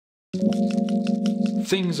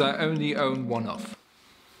Things I only own one of.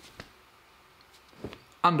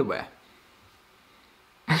 Underwear.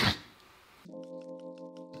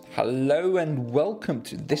 Hello and welcome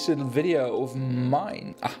to this little video of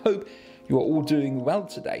mine. I hope you are all doing well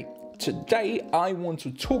today. Today I want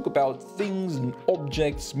to talk about things and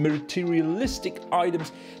objects, materialistic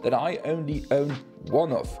items that I only own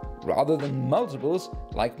one of, rather than multiples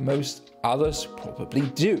like most others probably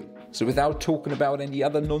do. So without talking about any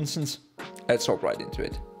other nonsense, let's hop right into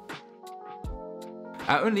it.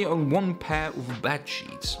 I only own one pair of bed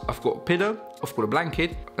sheets. I've got a pillow, I've got a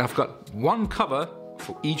blanket, and I've got one cover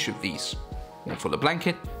for each of these. One for the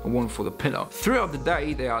blanket and one for the pillow. Throughout the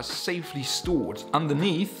day they are safely stored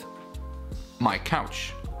underneath my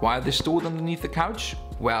couch. Why are they stored underneath the couch?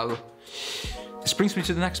 Well, this brings me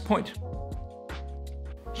to the next point.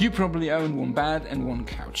 You probably own one bed and one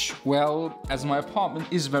couch. Well, as my apartment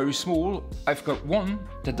is very small, I've got one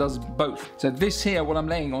that does both. So this here, what I'm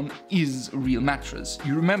laying on, is a real mattress.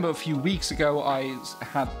 You remember a few weeks ago I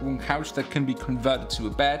had one couch that can be converted to a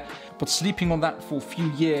bed, but sleeping on that for a few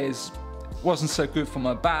years wasn't so good for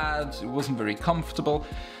my bed, it wasn't very comfortable.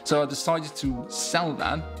 So I decided to sell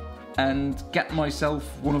that and get myself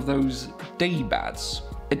one of those day beds.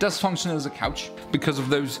 It does function as a couch because of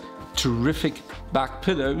those terrific back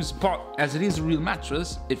pillows, but as it is a real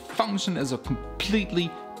mattress, it functions as a completely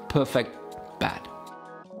perfect bed.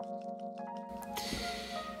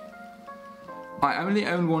 I only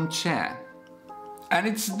own one chair, and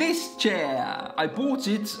it's this chair. I bought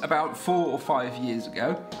it about 4 or 5 years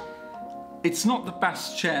ago. It's not the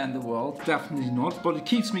best chair in the world, definitely not, but it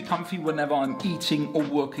keeps me comfy whenever I'm eating or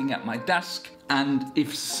working at my desk, and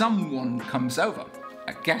if someone comes over,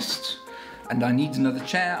 a guest, and I need another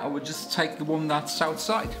chair, I would just take the one that's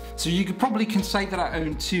outside. So you can say that I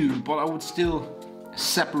own two, but I would still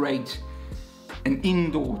separate an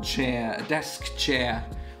indoor chair, a desk chair,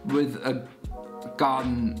 with a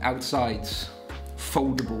garden outside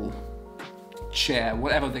foldable chair,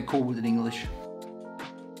 whatever they call it in English.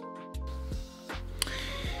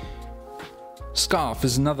 Scarf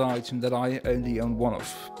is another item that I only own one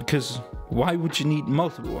of, because why would you need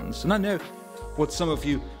multiple ones? And I know what some of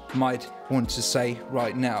you might want to say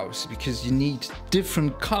right now is because you need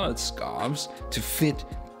different colored scarves to fit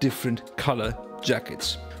different color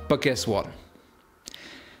jackets. But guess what?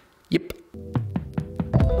 Yep.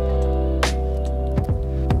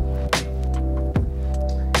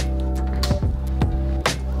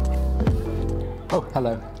 Oh,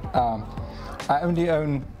 hello. I only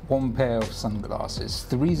own one pair of sunglasses.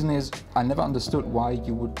 The reason is I never understood why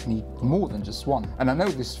you would need more than just one. And I know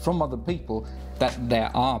this from other people that there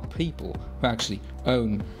are people who actually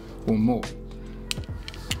own one more.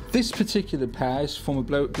 This particular pair is from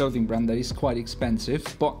a clothing brand that is quite expensive,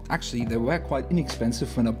 but actually they were quite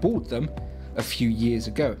inexpensive when I bought them a few years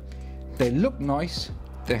ago. They look nice,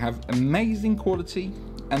 they have amazing quality,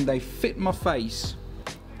 and they fit my face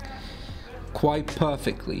quite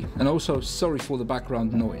perfectly. And also, sorry for the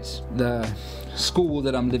background noise. The school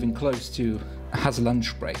that I'm living close to has a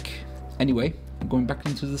lunch break. Anyway, I'm going back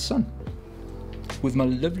into the sun with my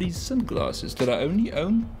lovely sunglasses that I only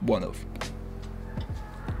own one of.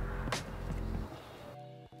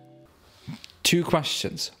 Two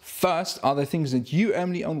questions. First, are there things that you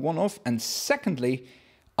only own one of? And secondly,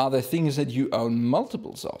 are there things that you own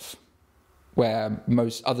multiples of, where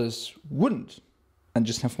most others wouldn't and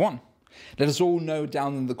just have one? Let us all know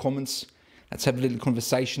down in the comments. Let's have a little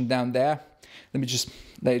conversation down there. Let me just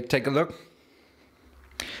take a look.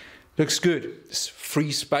 Looks good. There's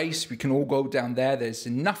free space. We can all go down there. There's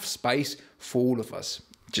enough space for all of us.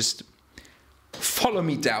 Just follow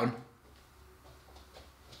me down.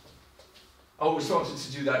 I always wanted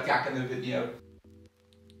to do that gag in the video.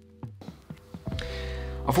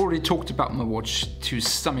 I've already talked about my watch to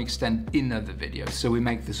some extent in other videos, so we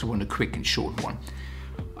make this one a quick and short one.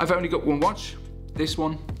 I've only got one watch, this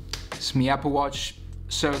one. It's my Apple Watch,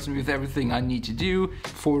 serves me with everything I need to do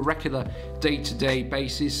for a regular day-to-day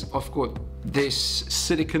basis. I've got this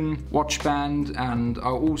silicone watch band, and I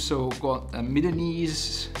also got a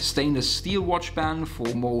Milanese stainless steel watch band for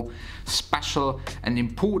more special and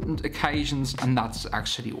important occasions, and that's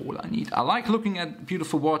actually all I need. I like looking at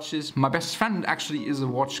beautiful watches. My best friend actually is a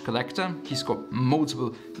watch collector. He's got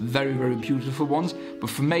multiple very, very beautiful ones, but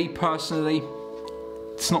for me personally,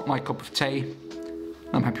 it's not my cup of tea.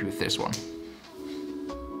 I'm happy with this one.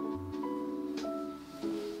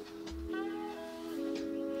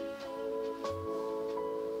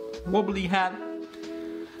 Wobbly hat.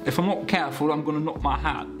 If I'm not careful, I'm gonna knock my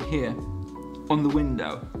hat here on the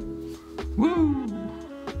window. Woo!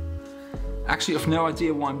 Actually, I've no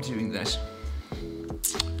idea why I'm doing this.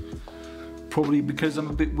 Probably because I'm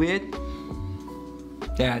a bit weird.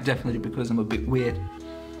 Yeah, definitely because I'm a bit weird.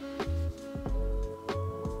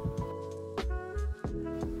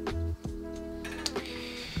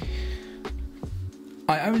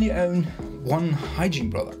 I only own one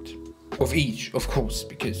hygiene product. Of each, of course,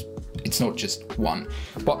 because it's not just one.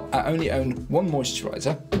 But I only own one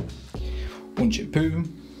moisturizer, one shampoo,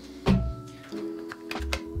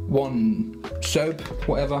 one soap,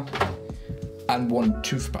 whatever, and one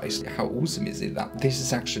toothpaste. How awesome is it that this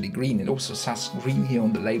is actually green? It also says green here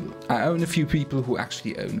on the label. I own a few people who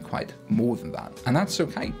actually own quite more than that, and that's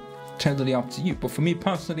okay. Totally up to you. But for me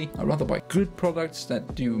personally, I'd rather buy good products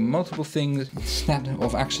that do multiple things instead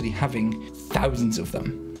of actually having thousands of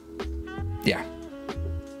them. Yeah.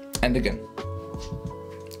 And again,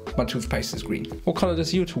 my toothpaste is green. What color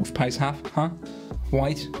does your toothpaste have, huh?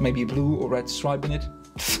 White, maybe a blue or red stripe in it?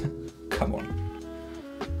 Come on.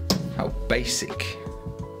 How basic.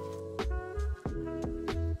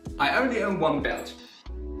 I only own one belt.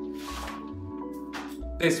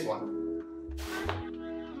 This one.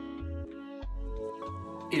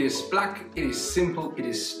 It is black, it is simple, it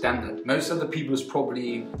is standard. Most other people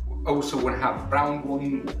probably also will have brown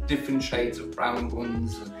one, different shades of brown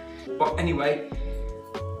ones. But anyway,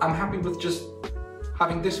 I'm happy with just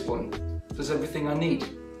having this one. There's everything I need.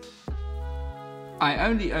 I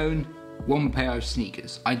only own one pair of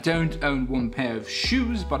sneakers. I don't own one pair of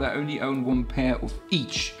shoes, but I only own one pair of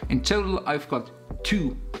each. In total, I've got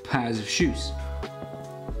 2 pairs of shoes.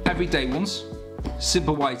 Everyday ones.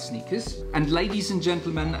 Simple white sneakers. And ladies and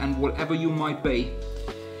gentlemen, and whatever you might be,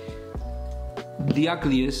 the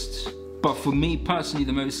ugliest, but for me personally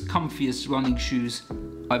the most comfiest running shoes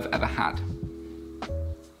I've ever had.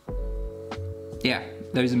 Yeah,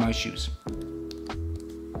 those are my shoes.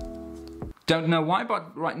 Don't know why,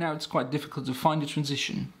 but right now it's quite difficult to find a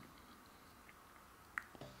transition.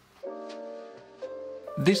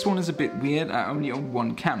 This one is a bit weird. I only own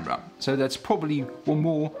one camera, so that's probably one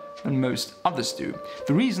more than most others do.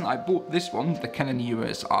 The reason I bought this one, the Canon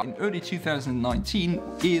EOS R, in early 2019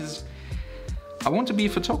 is I want to be a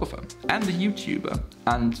photographer and a YouTuber,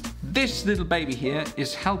 and this little baby here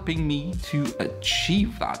is helping me to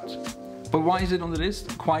achieve that. But why is it on the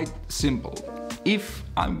list? Quite simple. If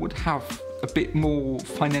I would have a bit more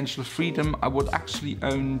financial freedom, I would actually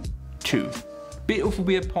own 2. Bit of a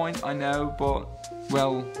weird point, I know, but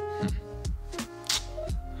well,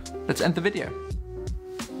 let's end the video.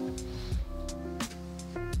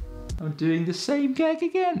 I'm doing the same gag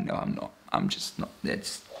again. No, I'm not. I'm just not.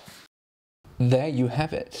 There you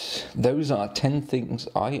have it. Those are 10 things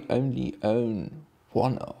I only own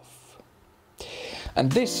one of. And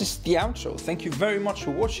this is the outro. Thank you very much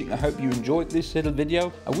for watching. I hope you enjoyed this little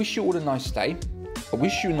video. I wish you all a nice day. I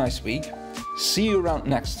wish you a nice week. See you around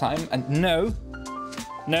next time. And no,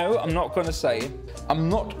 I'm not gonna say it. I'm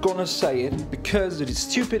not gonna say it because it is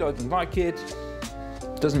stupid. I don't like it.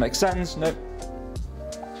 Doesn't make sense.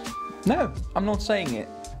 No, I'm not saying it.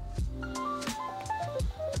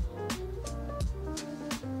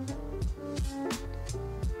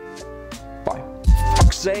 Bye.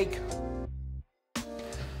 Fuck's sake.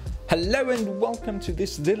 Hello and welcome to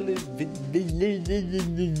this little